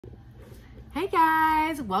Hey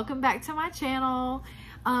guys, welcome back to my channel.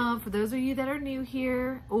 For those of you that are new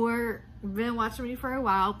here or been watching me for a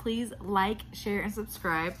while, please like, share, and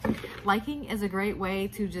subscribe. Liking is a great way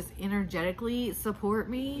to just energetically support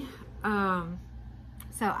me. So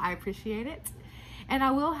I appreciate it. And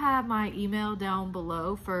I will have my email down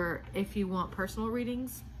below for if you want personal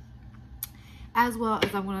readings, as well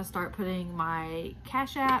as I'm going to start putting my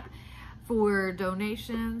Cash App for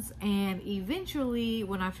donations, and eventually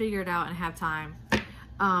when I figure it out and have time,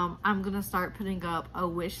 I'm gonna start putting up a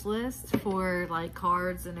wish list for like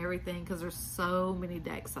cards and everything, because there's so many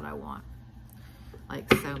decks that I want, like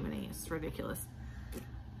so many, it's ridiculous.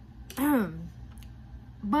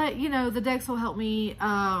 But you know, the decks will help me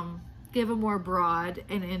give a more broad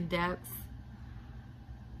and in-depth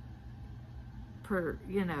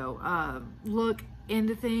look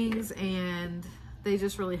into things, and they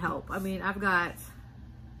just really help. I mean, I've got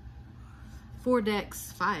 5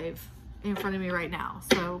 decks in front of me right now.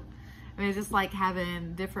 So, I mean, it's just like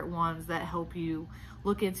having different ones that help you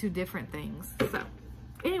look into different things. So,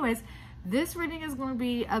 anyways, this reading is going to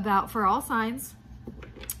be about for all signs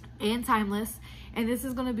and timeless. And this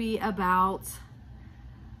is going to be about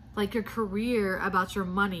like your career, about your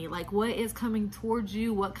money, like what is coming towards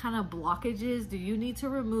you, what kind of blockages do you need to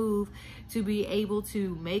remove to be able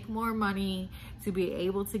to make more money, to be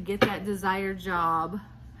able to get that desired job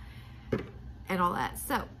and all that.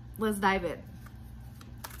 So let's dive in.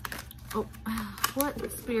 Oh,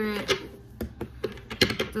 what spirit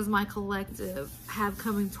does my collective have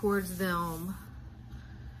coming towards them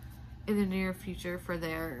in the near future for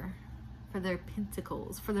their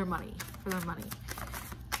pentacles, for their money,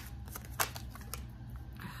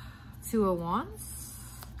 Two of Wands.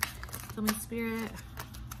 Tell me, Spirit.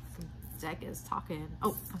 The deck is talking.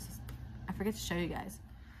 Oh, I forget to show you guys.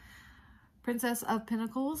 Princess of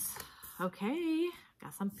Pentacles. Okay,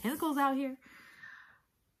 got some pentacles out here.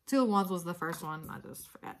 Two of Wands was the first one. I just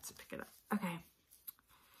forgot to pick it up. Okay.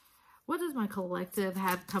 What does my collective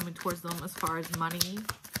have coming towards them as far as money?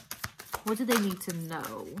 What do they need to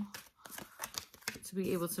know to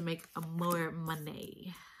be able to make more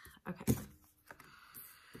money? Okay.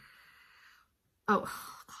 Oh, God,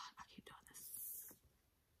 I keep doing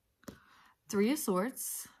this. 3 of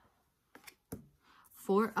Swords.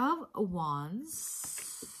 4 of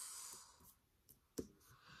Wands.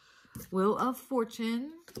 Wheel of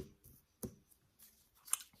Fortune.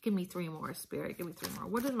 Give me 3 more, Spirit. Give me 3 more.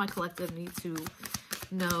 What does my collective need to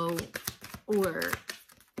know, or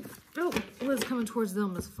what is coming towards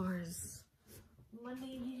them as far as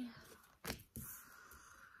money?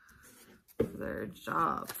 Their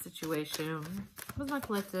job situation. What does my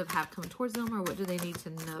collective have coming towards them, or what do they need to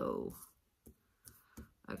know?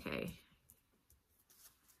 Okay.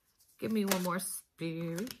 Give me 1 more,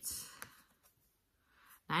 Spirit.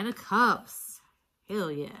 9 of Cups.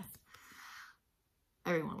 Hell yeah.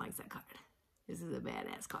 Everyone likes that card. This is a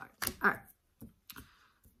badass card. All right.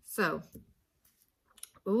 So,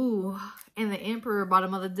 ooh, and the Emperor,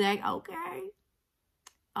 bottom of the deck. Okay.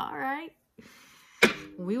 All right.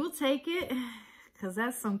 We will take it, because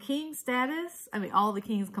that's some king status. I mean, all the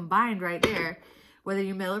kings combined right there, whether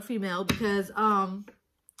you're male or female, because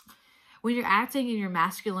when you're acting in your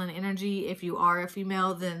masculine energy, if you are a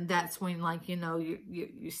female, then that's when, like, you know,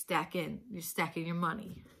 you're stacking your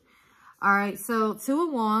money. All right, so 2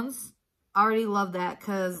 of Wands. I already love that,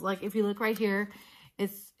 because like if you look right here,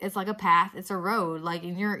 it's like a path, it's a road, like,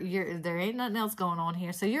 and there ain't nothing else going on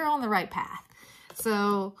here, so you're on the right path.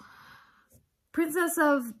 So Princess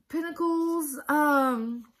of Pentacles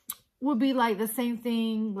would be like the same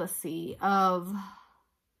thing, let's see, of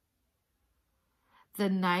the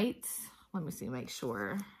Knight. Let me see, make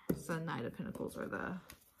sure. So Knight of Pentacles are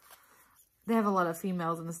they have a lot of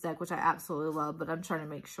females in this deck, which I absolutely love, but I'm trying to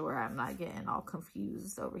make sure I'm not getting all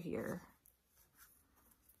confused over here.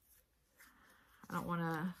 I don't want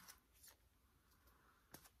to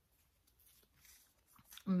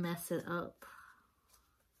mess it up.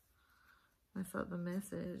 Mess up the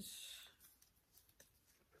message.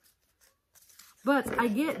 But I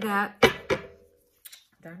get that.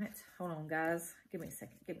 Darn it. Hold on, guys. Give me a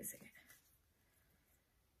second. Give me a second.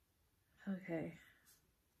 Okay.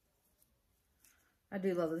 I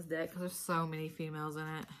do love this deck because there's so many females in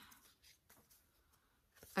it.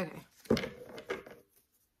 Okay.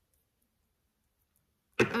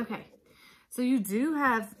 Okay. So you do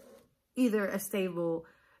have either a stable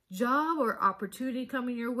job or opportunity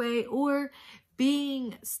coming your way, or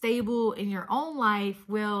being stable in your own life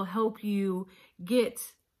will help you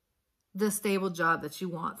get the stable job that you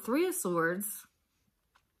want. 3 of Swords.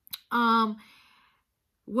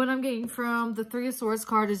 what I'm getting from the Three of Swords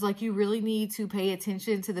card is like you really need to pay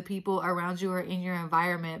attention to the people around you or in your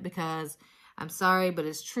environment, because I'm sorry, but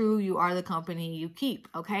it's true. You are the company you keep,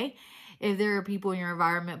 okay? If there are people in your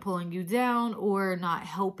environment pulling you down or not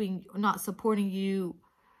helping, not supporting you,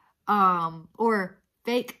 or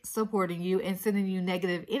fake supporting you and sending you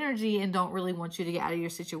negative energy and don't really want you to get out of your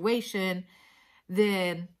situation,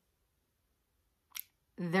 then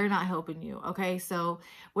they're not helping you, okay? So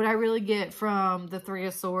what I really get from the Three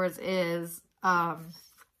of Swords is,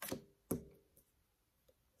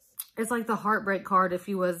 it's like the heartbreak card if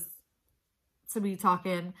you was to be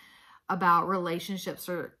talking about relationships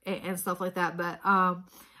and stuff like that, but,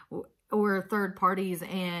 or third parties.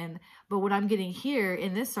 But what I'm getting here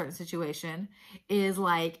in this certain situation is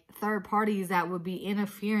like third parties that would be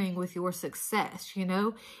interfering with your success, you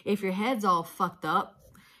know? If your head's all fucked up,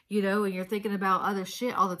 you know, and you're thinking about other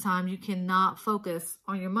shit all the time, you cannot focus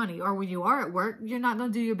on your money. Or when you are at work, you're not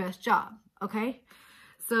going to do your best job, okay?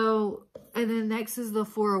 So, and then next is the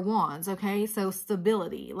Four of Wands, okay? So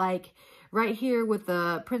stability, like right here with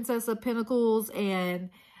the Princess of Pentacles and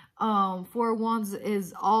Four of Wands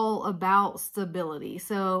is all about stability.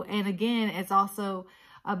 So, and again, it's also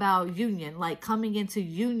about union, like coming into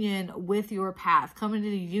union with your path, coming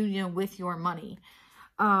into union with your money.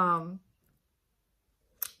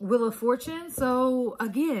 Wheel of Fortune. So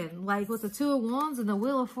again, like with the Two of Wands and the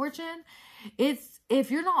Wheel of Fortune, it's, if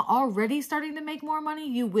you're not already starting to make more money,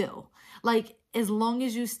 you will. Like, as long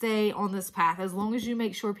as you stay on this path, as long as you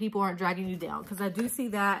make sure people aren't dragging you down. Because I do see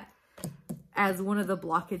that as one of the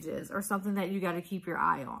blockages or something that you got to keep your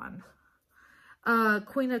eye on.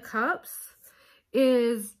 Queen of Cups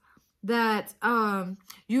is that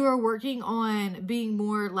you are working on being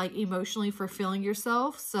more like emotionally fulfilling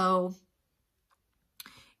yourself. So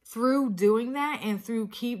through doing that and through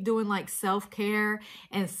keep doing like self-care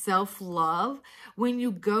and self-love, when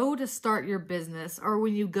you go to start your business or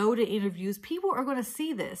when you go to interviews, people are going to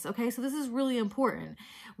see this. Okay. So this is really important.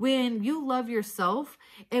 When you love yourself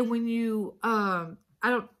and when you, I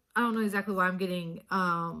don't know exactly why I'm getting,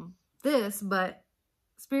 this, but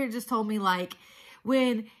Spirit just told me like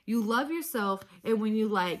when you love yourself and when you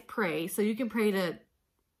like pray, so you can pray to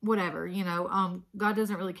whatever, you know, God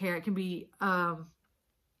doesn't really care. It can be,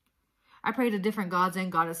 I pray to different gods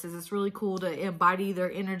and goddesses. It's really cool to embody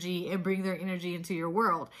their energy and bring their energy into your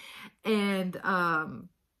world. And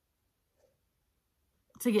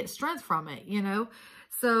to get strength from it, you know?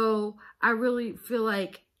 So I really feel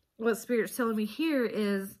like what Spirit's telling me here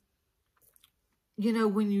is, you know,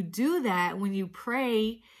 when you do that, when you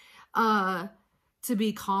pray to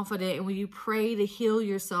be confident and when you pray to heal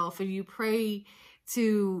yourself and you pray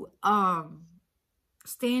to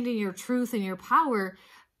stand in your truth and your power,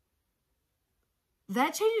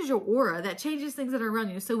 that changes your aura. That changes things that are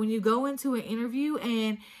around you. So when you go into an interview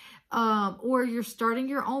and, or you're starting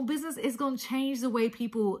your own business, it's going to change the way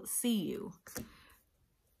people see you.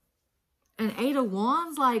 And Eight of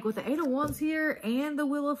Wands, like with the Eight of Wands here and the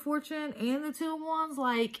Wheel of Fortune and the Two of Wands,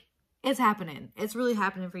 like it's happening. It's really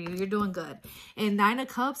happening for you. You're doing good. And Nine of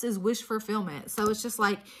Cups is wish fulfillment. So it's just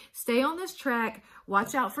like, stay on this track.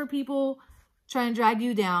 Watch out for people trying to drag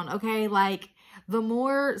you down. Okay. Like the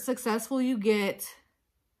more successful you get,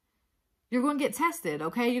 you're going to get tested,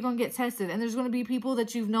 okay? You're going to get tested. And there's going to be people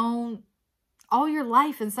that you've known all your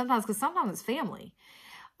life, and sometimes, because sometimes it's family,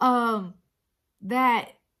 that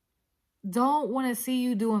don't want to see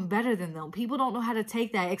you doing better than them. People don't know how to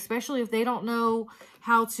take that, especially if they don't know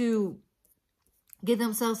how to get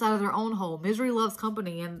themselves out of their own hole. Misery loves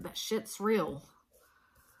company, and that shit's real.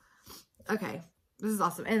 Okay, this is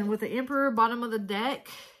awesome. And with the Emperor, bottom of the deck,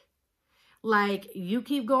 like, you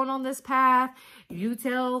keep going on this path. You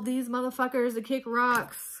tell these motherfuckers to kick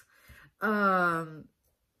rocks.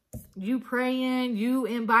 You praying, you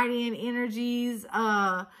embodying energies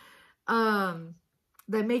that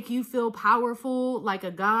make you feel powerful, like a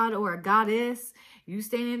god or a goddess. You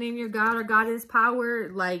standing in your god or goddess power,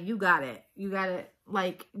 like, you got it. You got it.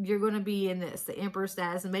 Like, you're going to be in this, the Emperor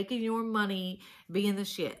status, making your money, being the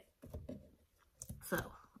shit. So,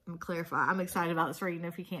 I'm clarify. I'm excited about this reading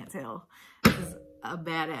if you can't tell. This is a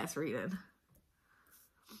badass reading.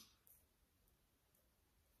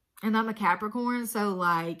 And I'm a Capricorn, so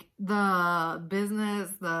like the business,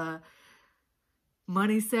 the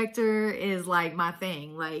money sector is like my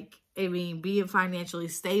thing. Like, I mean, being financially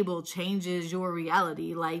stable changes your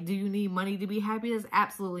reality. Like, do you need money to be happy? That's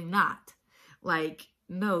absolutely not. Like,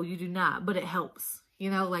 no, you do not, but it helps. You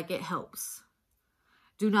know, like it helps.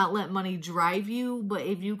 Do not let money drive you, but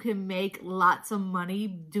if you can make lots of money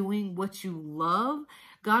doing what you love,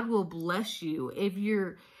 God will bless you. If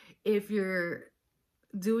you're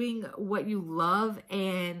doing what you love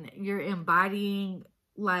and you're embodying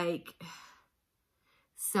like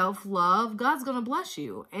self-love, God's going to bless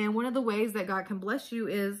you. And one of the ways that God can bless you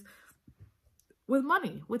is with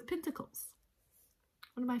money, with pentacles.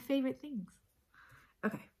 One of my favorite things.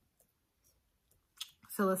 Okay.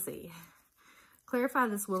 So let's see. Clarify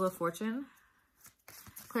this Wheel of Fortune.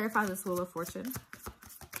 Clarify this Wheel of Fortune.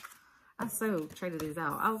 I so traded these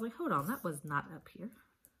out. I was like, hold on, that was not up here.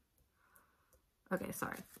 Okay,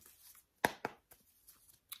 sorry.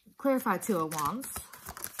 Clarify Two of Wands.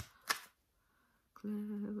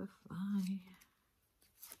 Clarify.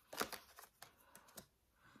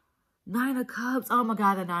 Nine of Cups. Oh my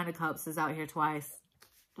God, the Nine of Cups is out here twice.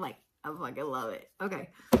 Like, I fucking love it. Okay,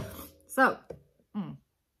 so, and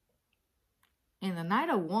the Knight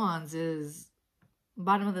of Wands is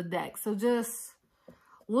bottom of the deck. So just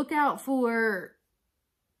look out for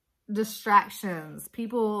distractions,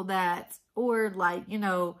 people that, or like, you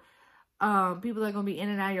know, people that are going to be in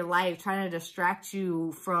and out of your life trying to distract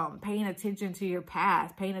you from paying attention to your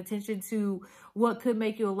path, paying attention to what could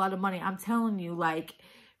make you a lot of money. I'm telling you, like,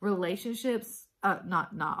 relationships, not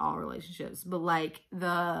all relationships, but like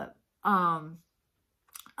the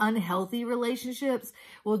unhealthy relationships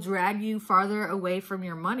will drag you farther away from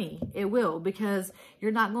your money. It will, because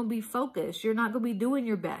you're not going to be focused. You're not going to be doing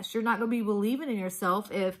your best. You're not going to be believing in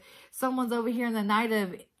yourself. If someone's over here in the Knight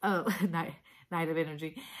of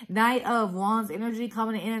Wands energy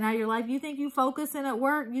coming in and out of your life, you think you focusing at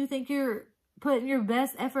work? You think you're putting your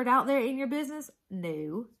best effort out there in your business?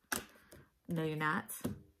 No, you're not.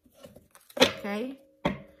 Okay.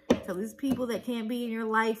 So these people that can't be in your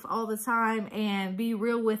life all the time and be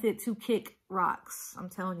real with it to kick rocks. I'm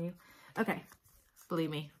telling you. Okay. Believe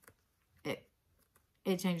me.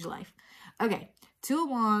 It changed your life. Okay. Two of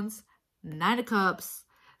Wands, Nine of Cups.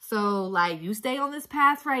 So like you stay on this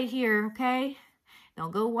path right here. Okay.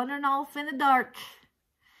 Don't go wandering off in the dark.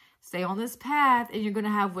 Stay on this path and you're going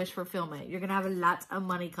to have wish fulfillment. You're going to have a lot of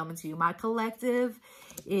money coming to you. My collective,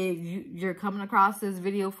 you're coming across this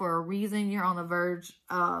video for a reason. You're on the verge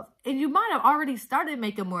of, and you might have already started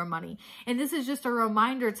making more money. And this is just a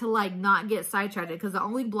reminder to like not get sidetracked, because the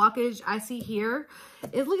only blockage I see here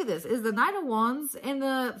is, look at this, is the Knight of Wands and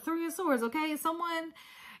the Three of Swords. Okay. Someone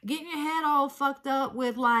getting your head all fucked up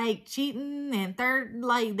with like cheating and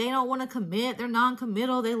like they don't want to commit. They're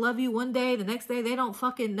non-committal. They love you one day, the next day they don't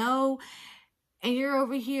fucking know. And you're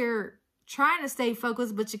over here trying to stay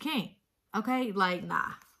focused, but you can't. Okay? Like,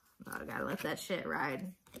 nah. I gotta let that shit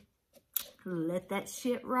ride. Let that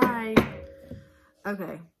shit ride.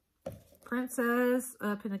 Okay. Princess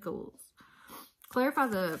of Pentacles. Clarify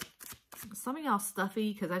some of y'all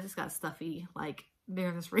stuffy, because I just got stuffy like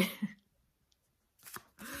during this reading.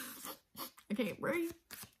 I can't breathe.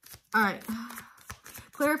 All right.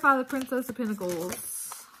 Clarify the Princess of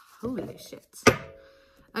Pentacles. Holy shit.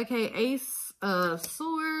 Okay, Ace of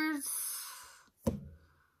Swords.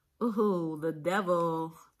 Ooh, the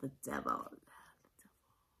Devil. The Devil.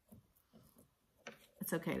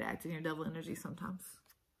 It's okay to act in your devil energy sometimes.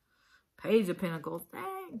 Page of Pentacles.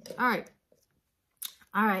 Dang. All right.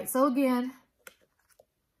 All right. So again,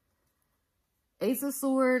 Ace of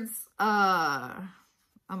Swords. I'm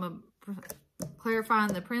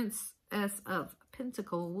clarifying the Princess of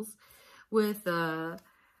Pentacles with the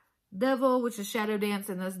Devil, which is Shadow Dance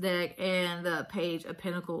in this deck, and the Page of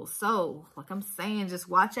Pentacles. So, like I'm saying, just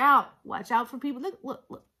watch out. Watch out for people.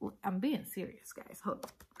 Look. I'm being serious, guys. Hold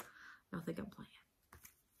on. Y'all think I'm playing.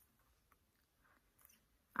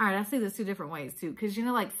 All right, I see this two different ways, too. Because, you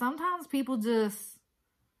know, like, sometimes people just...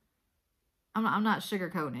 I'm not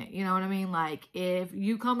sugarcoating it. You know what I mean? Like, if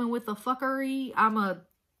you coming with the fuckery, I'm going to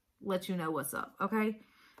let you know what's up, okay?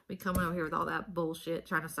 Be coming over here with all that bullshit,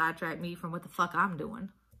 trying to sidetrack me from what the fuck I'm doing.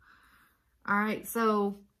 All right,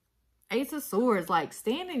 so Ace of Swords, like,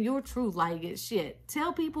 stand in your truth, like, it's shit.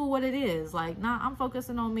 Tell people what it is. Like, nah, I'm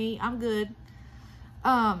focusing on me. I'm good.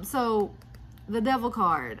 So the Devil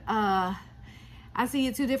card, I see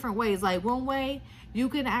it two different ways. Like, one way, you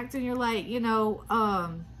can act in your, like, you know,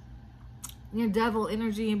 your devil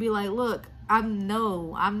energy and be like, look, I'm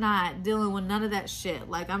not dealing with none of that shit.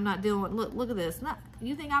 Like, I'm not dealing with, look at this.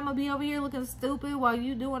 You think I'm gonna be over here looking stupid while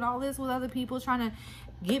you doing all this with other people trying to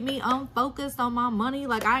get me unfocused on my money?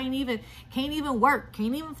 Like, can't even work,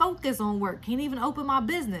 can't even focus on work, can't even open my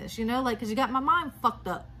business, you know, like, cause you got my mind fucked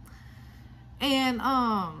up. And,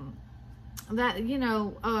 that, you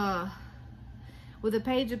know, with the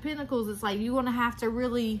Page of Pentacles, it's like, you're gonna have to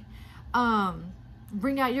really,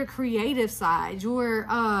 bring out your creative side, your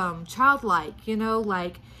childlike, you know,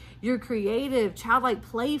 like you're creative, childlike,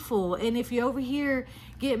 playful. And if you over here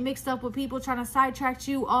get mixed up with people trying to sidetrack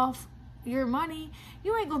you off your money,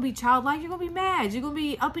 you ain't gonna be childlike. You're gonna be mad. You're gonna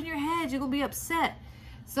be up in your head. You're gonna be upset.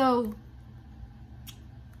 So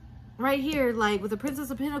right here, like with the Princess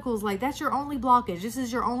of Pentacles, like that's your only blockage. This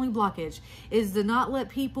is your only blockage, is to not let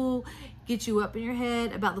people get you up in your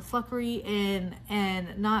head about the fuckery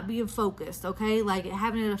and not being focused, okay? Like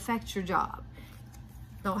having it affect your job.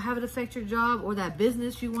 Don't have it affect your job or that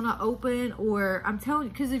business you want to open. Or I'm telling you,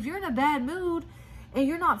 because if you're in a bad mood and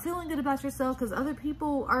you're not feeling good about yourself because other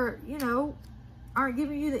people are, you know, aren't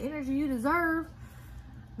giving you the energy you deserve,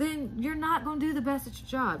 then you're not going to do the best at your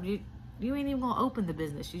job. You ain't even going to open the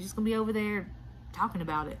business. You're just going to be over there talking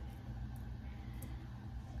about it.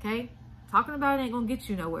 Okay? Talking about it ain't going to get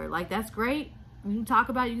you nowhere. Like, that's great. You can talk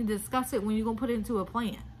about it. You can discuss it when you're going to put it into a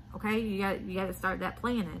plan. Okay? You got to start that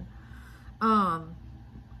planning.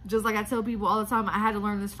 Just like I tell people all the time, I had to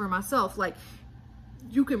learn this for myself. Like,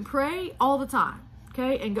 you can pray all the time.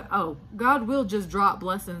 Okay? And God will just drop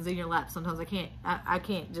blessings in your lap. Sometimes I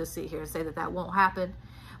can't just sit here and say that won't happen.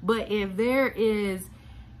 But if there is,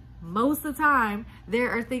 most of the time, there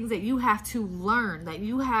are things that you have to learn, that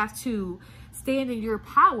you have to stand in your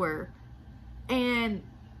power and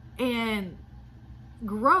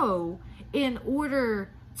grow in order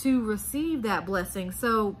to receive that blessing.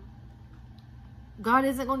 So God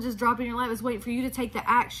isn't going to just drop in your lap. It's waiting for you to take the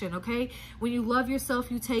action, okay? When you love yourself,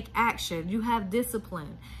 you take action. You have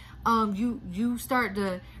discipline. You start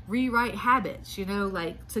to rewrite habits, you know,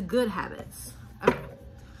 like to good habits. Okay.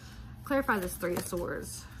 Clarify this Three of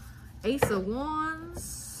Swords. Ace of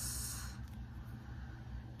Wands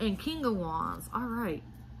and King of Wands. All right.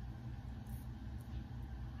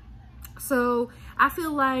 So I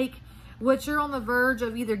feel like what you're on the verge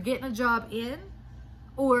of either getting a job in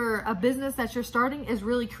or a business that you're starting is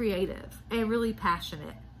really creative and really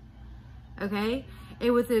passionate. Okay?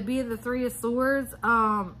 And with it being the Three of Swords,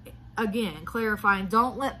 again, clarifying,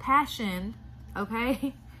 don't let passion,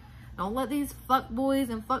 okay? Don't let these fuck boys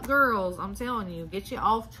and fuck girls, I'm telling you, get you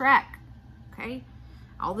off track. Okay?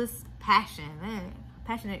 All this passion,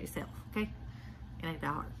 passionate yourself, okay? It ain't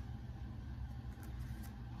that hard.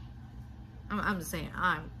 I'm just saying,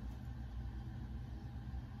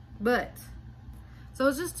 but, so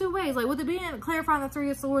it's just two ways. Like, with it being clarifying the Three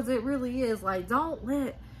of Swords, it really is like, don't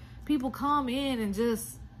let people come in and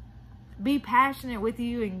just be passionate with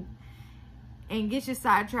you and get you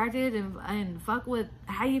sidetracked and fuck with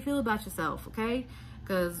how you feel about yourself, okay?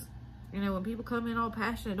 Because, you know, when people come in all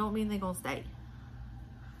passionate, don't mean they're gonna stay.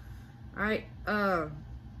 All right.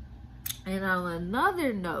 And on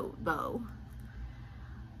another note, though,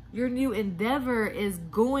 your new endeavor is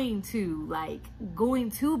going to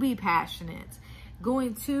be passionate,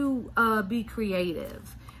 going to be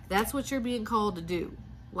creative. That's what you're being called to do.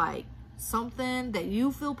 Like, something that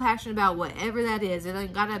you feel passionate about, whatever that is. It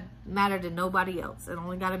ain't gotta matter to nobody else. It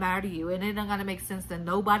only gotta matter to you. And it don't gotta make sense to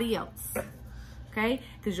nobody else. Okay?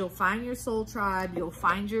 Because you'll find your soul tribe. You'll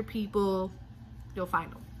find your people. You'll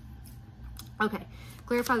find them. Okay.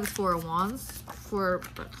 Clarify the Four of Wands for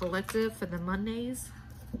collective for the Mondays.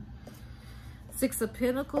 Six of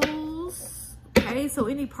Pentacles. Okay, so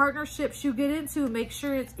any partnerships you get into, make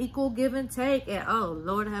sure it's equal give and take. And oh,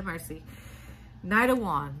 Lord have mercy. Knight of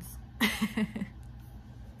Wands.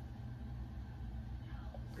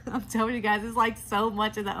 I'm telling you guys, it's like so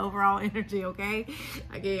much of the overall energy, okay?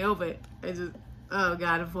 I can't help it. It's just, oh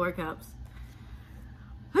God, and Four of Cups.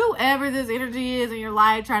 Whoever this energy is in your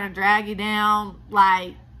life trying to drag you down,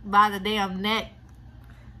 like, by the damn neck,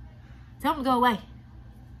 tell them to go away.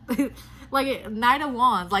 Like, Knight of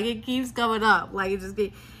Wands, like, it keeps coming up. Like, it just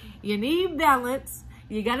you need balance.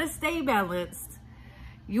 You gotta stay balanced.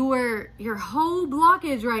 Your whole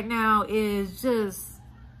blockage right now is just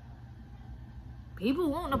people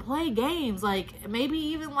wanting to play games. Like, maybe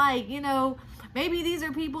even like, you know, maybe these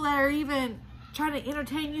are people that are even trying to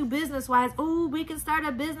entertain you business-wise. Oh, we can start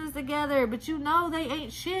a business together. But you know they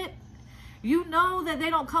ain't shit. You know that they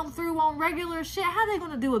don't come through on regular shit. How they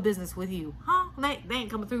going to do a business with you? Huh? They ain't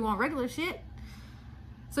coming through on regular shit.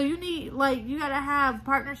 So you need, like, you got to have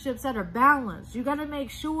partnerships that are balanced. You got to make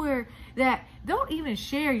sure that don't even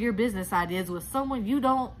share your business ideas with someone you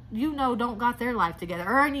know don't got their life together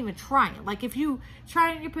or aren't even trying. Like, if you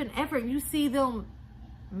try and you put an effort and you see them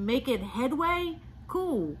making headway,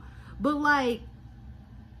 cool. But, like,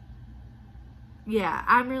 yeah,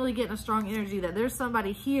 I'm really getting a strong energy that there's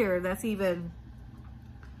somebody here that's even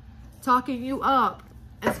talking you up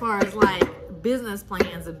as far as, like, business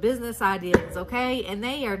plans and business ideas, okay? And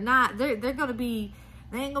they are not, they're going to be,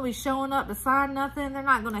 they ain't going to be showing up to sign nothing. They're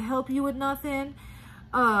not going to help you with nothing.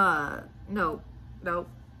 No.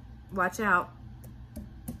 Watch out.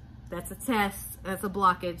 That's a test. That's a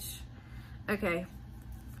blockage. Okay.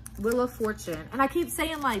 Wheel of Fortune. And I keep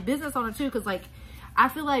saying like business on it too, because like I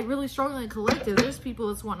feel like really struggling in collective. There's people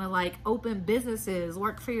that's wanting to like open businesses,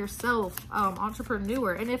 work for yourself,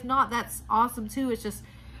 entrepreneur. And if not, that's awesome too. It's just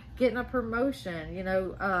getting a promotion, you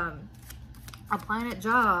know, applying at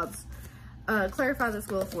jobs. Clarify this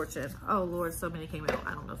Wheel of Fortune. Oh Lord, so many came out.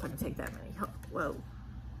 I don't know if I can take that many. Whoa.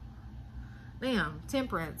 Bam.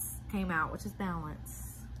 Temperance came out, which is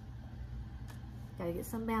balance. Gotta get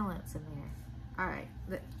some balance in there. All right,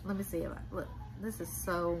 let me see. Look, this is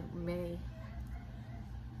so many.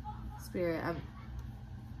 Spirit,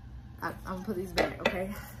 I'm gonna put these back, okay?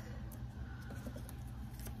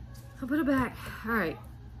 I'll put it back. All right.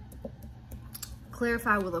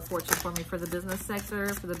 Clarify Wheel of Fortune for me for the business sector.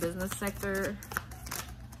 For the business sector.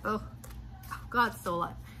 Oh, God, so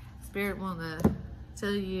like Spirit want to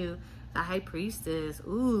tell you the High Priestess.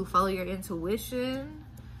 Ooh, follow your intuition.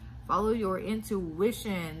 Follow your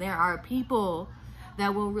intuition. There are people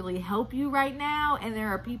that will really help you right now, and there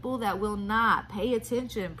are people that will not. Pay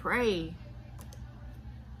attention. Pray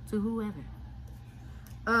to whoever.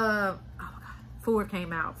 Oh my God. 4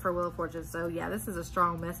 came out for Wheel of Fortune. So yeah, this is a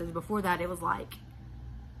strong message. Before that, it was like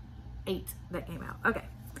 8 that came out. Okay.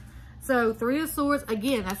 So 3 of Swords.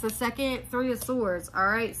 Again, that's the second 3 of Swords. All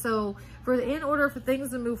right. So in order for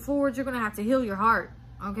things to move forward, you're going to have to heal your heart.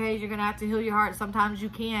 Okay. You're going to have to heal your heart. Sometimes you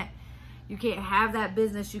can't have that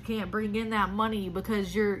business. You can't bring in that money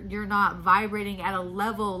because you're not vibrating at a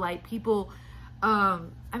level like people. I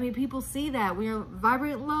mean, people see that when you're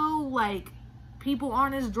vibrating low, like people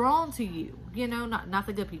aren't as drawn to you, you know, not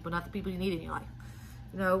the good people, not the people you need in your life.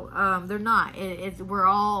 You know, they're not. We're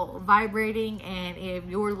all vibrating, and if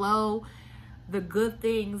you're low, the good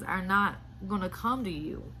things are not going to come to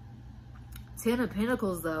you. 10 of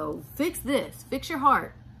Pentacles, though. Fix this. Fix your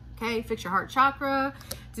heart. Okay, fix your heart chakra.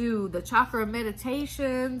 Do the chakra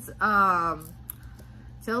meditations.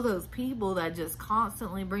 Tell those people that just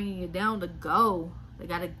constantly bringing you down to go. They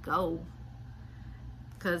got to go.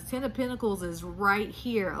 Because 10 of Pentacles is right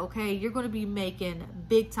here, okay? You're going to be making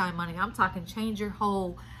big time money. I'm talking change your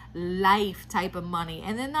whole life type of money.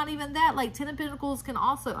 And then not even that, like 10 of Pentacles can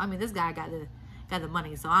also, I mean, this guy got the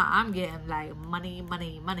money. So I'm getting like money,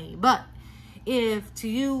 money, money. But if to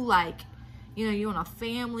you, like, you know, you want a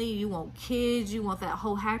family, you want kids, you want that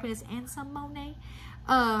whole happiness and some money,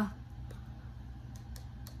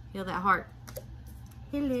 heal that heart.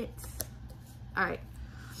 Heal it. All right.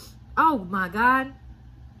 Oh my God.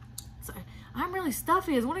 So, I'm really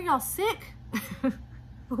stuffy. Is one of y'all sick?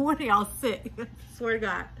 One of y'all sick? I swear to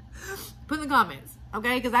God. Put in the comments,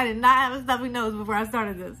 okay? Because I did not have a stuffy nose before I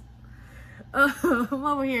started this. I'm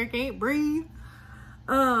over here, can't breathe.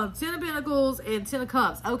 10 of Pentacles and 10 of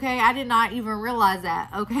Cups. Okay, I did not even realize that.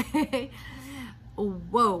 Okay.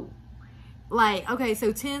 Whoa. Like, okay,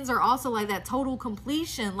 so 10s are also like that total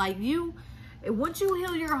completion. Like once you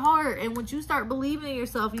heal your heart and once you start believing in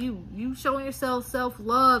yourself, you showing yourself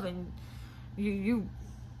self-love, and you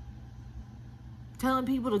telling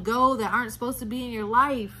people to go that aren't supposed to be in your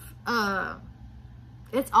life.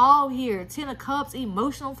 It's all here. 10 of Cups,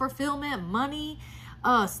 emotional fulfillment, money,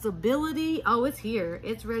 stability. Oh, it's here.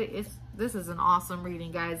 It's ready. This is an awesome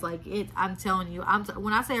reading, guys. Like I'm telling you,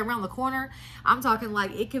 when I say around the corner, I'm talking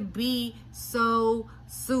like it could be so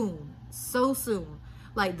soon.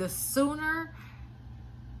 Like the sooner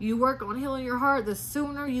you work on healing your heart, the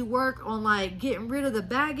sooner you work on like getting rid of the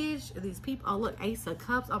baggage. These people, oh look, Ace of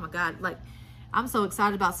Cups. Oh my God. Like I'm so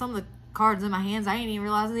excited about some of the cards in my hands. I ain't even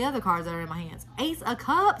realizing the other cards that are in my hands. Ace of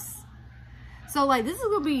Cups. So like this is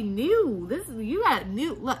gonna be new. You got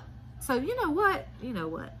new look. So you know what?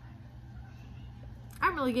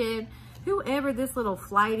 I'm really getting whoever this little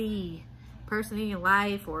flighty person in your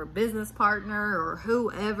life or business partner or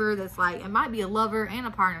whoever that's like, it might be a lover and a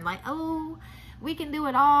partner, like, oh, we can do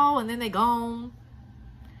it all, and then they gone,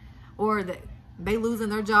 or they losing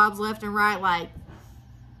their jobs left and right. Like,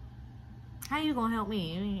 how you gonna help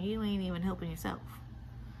me? You ain't even helping yourself.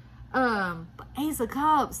 But Ace of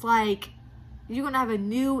Cups, like, you're gonna have a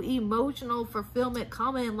new emotional fulfillment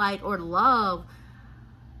coming, like, or love.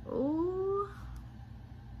 Ooh.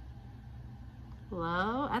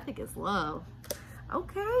 Love? I think it's love.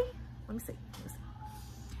 Okay. Let me see.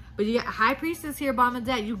 But you got High Priestess here, bottom of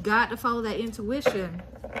deck. You got to follow that intuition.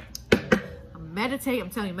 Meditate. I'm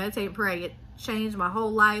telling you, meditate and pray. It changed my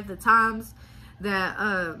whole life. The times that,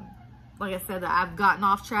 like I said, that I've gotten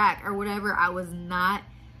off track or whatever, I was not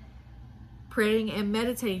praying and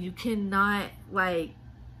meditating. You cannot, like,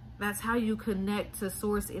 that's how you connect to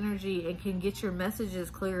source energy and can get your messages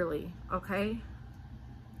clearly. Okay?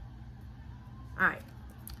 All right,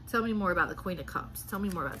 tell me more about the Queen of Cups. Tell me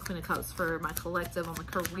more about the Queen of Cups for my collective on the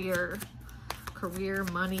career career,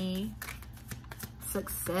 money,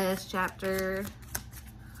 success chapter.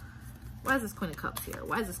 Why is this Queen of Cups here?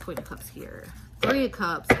 Why is this Queen of Cups here? 3 of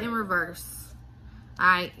Cups in reverse. All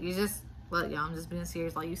right, you just, well, y'all, I'm just being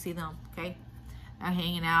serious. Like, you see them, okay? They're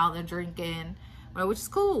hanging out, they're drinking, well, which is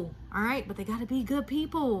cool, all right? But they got to be good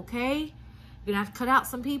people, okay? You're going to have to cut out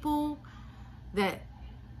some people that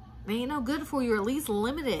they ain't no good for you, or at least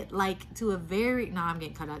limit it, like, to a very, no, I'm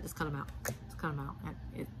getting cut out. Just cut them out. Just cut them out.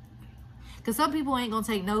 Because some people ain't going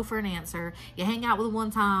to take no for an answer. You hang out with them one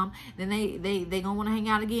time, then they going to want to hang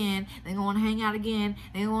out again. They going to want to hang out again.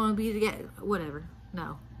 They going to want to be together. Whatever.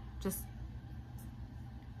 No. Just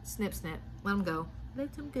snip, snip. Let them go.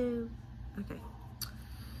 Let them go. Okay.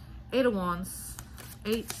 8 of Wands.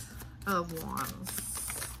 8 of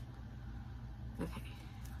Wands. Okay.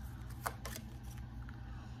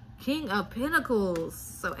 King of Pentacles.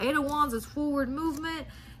 So 8 of Wands is forward movement.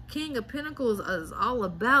 King of Pentacles is all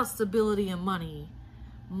about stability and money.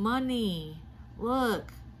 Money.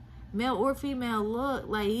 Look. Male or female, look.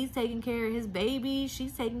 Like, he's taking care of his babies.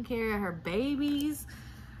 She's taking care of her babies.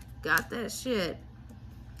 Got that shit.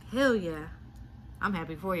 Hell yeah. I'm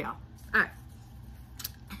happy for y'all. All right.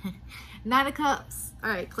 9 of Cups. All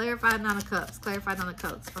right. Clarified 9 of Cups. Clarified 9 of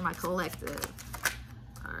Cups for my collective.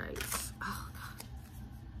 All right. Oh, God.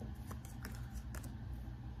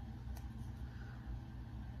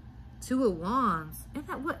 2 of Wands. Isn't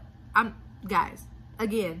that what? Guys,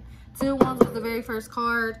 again, 2 of Wands was the very first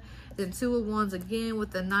card. Then 2 of Wands again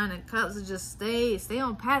with the 9 of Cups. To just stay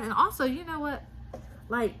on path. And also, you know what?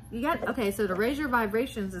 Like, you got, okay, so to raise your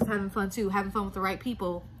vibrations is having fun too. Having fun with the right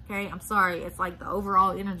people. Okay, I'm sorry. It's like the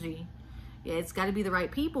overall energy. Yeah, it's got to be the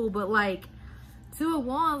right people. But like, 2 of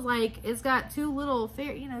Wands, like, it's got 2 little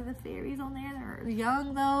fairy, you know, the fairies on there. They're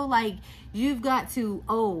young though. Like, you've got to,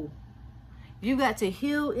 you got to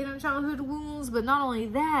heal inner childhood wounds. But not only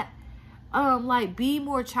that, like, be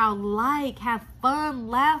more childlike, have fun,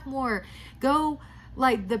 laugh more, go,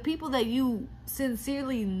 like, the people that you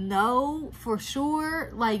sincerely know for sure,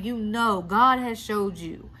 like, you know, God has showed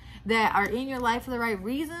you that are in your life for the right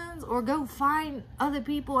reasons, or go find other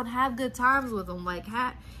people and have good times with them. Like,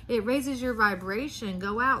 it raises your vibration.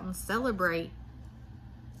 Go out and celebrate.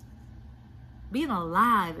 Being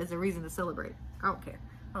alive is a reason to celebrate. I don't care.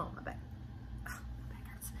 Oh, my back. Oh, my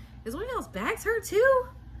back hurts. Is one of y'all's backs hurt too?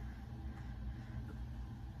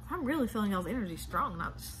 I'm really feeling y'all's energy strong.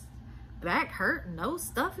 Not just back hurt, no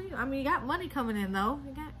stuffing. I mean, you got money coming in though.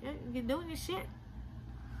 You're doing your shit.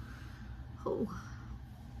 Oh,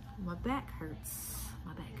 my back hurts.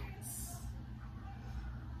 My back hurts.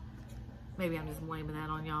 Maybe I'm just blaming that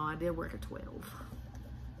on y'all. I did work at 12.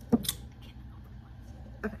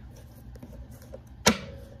 Okay.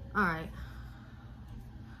 All right.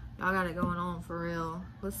 Y'all got it going on for real.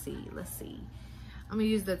 Let's see. I'm gonna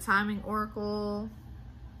use the Timing Oracle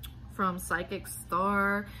from Psychic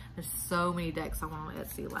Star. There's so many decks I want on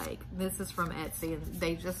Etsy. Like, this is from Etsy, and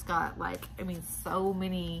they just got, like, I mean, so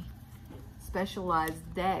many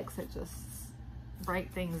specialized decks that just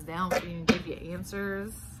break things down for you and give you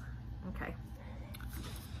answers. Okay.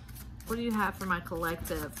 What do you have for my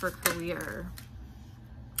collective for career?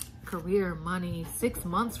 Career, money, 6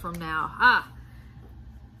 months from now.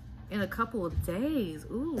 In a couple of days.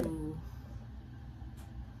 Ooh.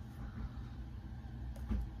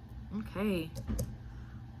 Okay.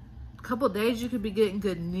 A couple of days you could be getting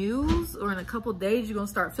good news, or in a couple of days you're gonna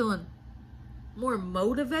start feeling more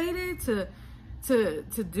motivated to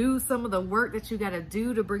do some of the work that you got to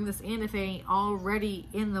do to bring this in if it ain't already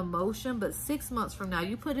in the motion. But 6 months from now,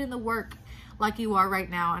 you put in the work like you are right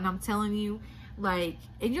now, and I'm telling you, like,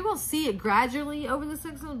 and you're gonna see it gradually over the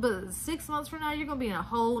 6 months, but 6 months from now you're gonna be in a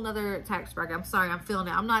whole nother tax bracket. I'm sorry, I'm feeling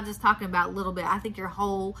it. I'm not just talking about a little bit. I think your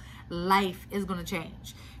whole life is gonna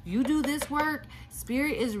change. You do this work,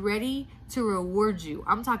 Spirit is ready to reward you.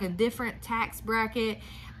 I'm talking different tax bracket,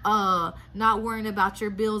 not worrying about your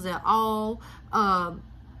bills at all,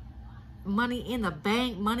 money in the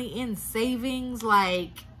bank, money in savings,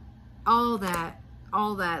 like all that.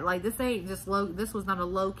 Like, this ain't just this was not a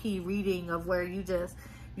low-key reading of where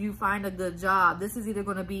you find a good job. This is either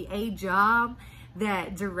going to be a job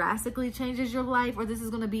that drastically changes your life, or this is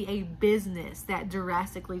going to be a business that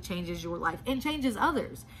drastically changes your life and changes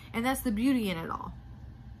others. And that's the beauty in it all.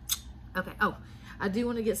 Okay. Oh, I do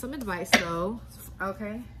want to get some advice though.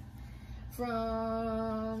 Okay.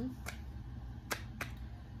 From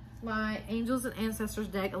my Angels and Ancestors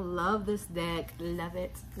deck. I love this deck. Love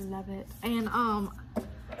it. And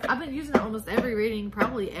I've been using it almost every reading,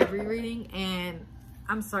 probably every reading, and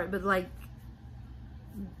I'm sorry, but like,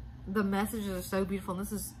 the messages are so beautiful. And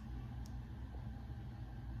this is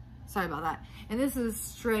Sorry about that. And this is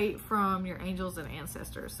straight from your angels and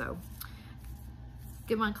ancestors. So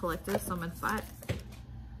get my collective summon spot.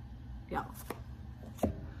 Y'all.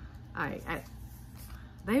 Alright.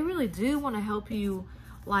 They really do want to help you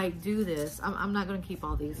like do this. I'm not going to keep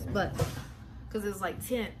all these, but because it's like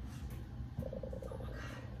 10.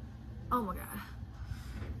 Oh my God.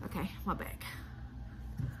 Okay, my back.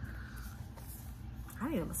 I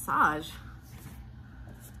need a massage.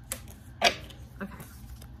 Okay.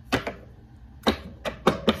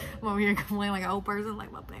 I'm over here complaining like an old person,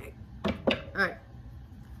 like my back. Alright.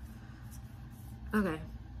 Okay.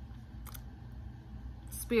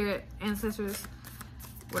 Spirit, ancestors.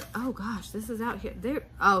 Oh gosh, this is out here.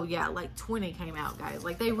 Oh yeah, like 20 came out, guys.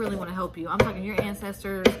 Like they really want to help you. I'm talking your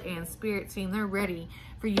ancestors and spirit team. They're ready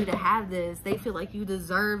for you to have this. They feel like you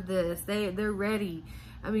deserve this. They're ready.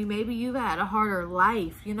 I mean, maybe you've had a harder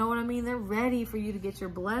life. You know what I mean? They're ready for you to get your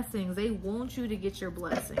blessings. They want you to get your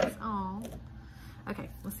blessings. Oh. Okay,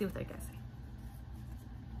 let's see what that guy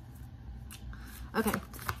say. Okay,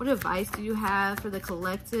 what advice do you have for the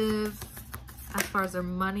collective as far as their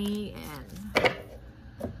money and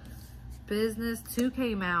business? 2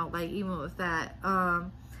 came out, like even with that.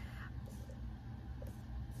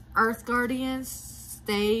 Earth guardians,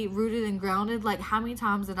 stay rooted and grounded. Like how many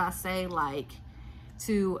times did I say like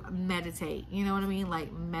to meditate? You know what I mean?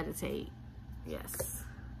 Like meditate. Yes.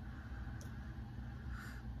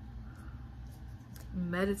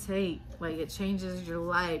 Meditate. Like it changes your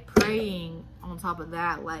life. Praying on top of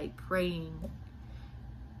that, like praying.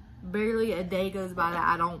 Barely a day goes by that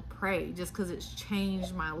I don't pray, just because it's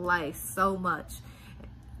changed my life so much.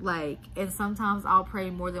 Like, and sometimes I'll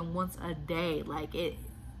pray more than once a day. Like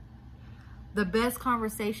the best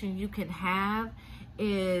conversation you can have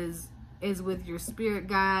is with your spirit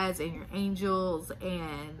guides and your angels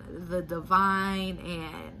and the divine,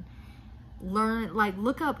 and learn, like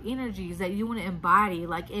look up energies that you want to embody.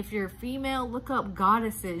 Like if you're female, look up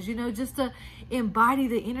goddesses, you know, just to embody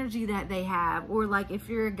the energy that they have. Or like if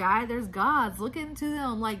you're a guy, there's gods, look into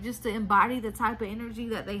them, like just to embody the type of energy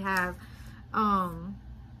that they have.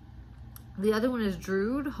 The other one is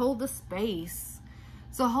Druid, hold the space.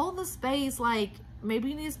 So hold the space, like maybe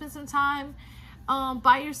you need to spend some time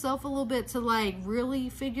by yourself a little bit to like really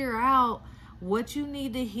figure out what you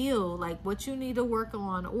need to heal, like what you need to work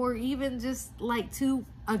on, or even just like to,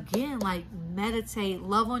 again, like meditate,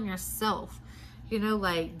 love on yourself, you know,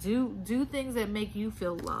 like do things that make you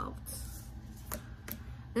feel loved.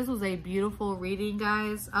 This was a beautiful reading,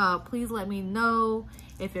 guys. Please let me know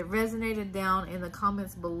if it resonated down in the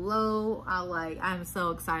comments below. I'm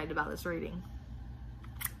so excited about this reading.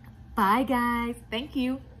 Bye guys. Thank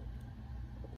you.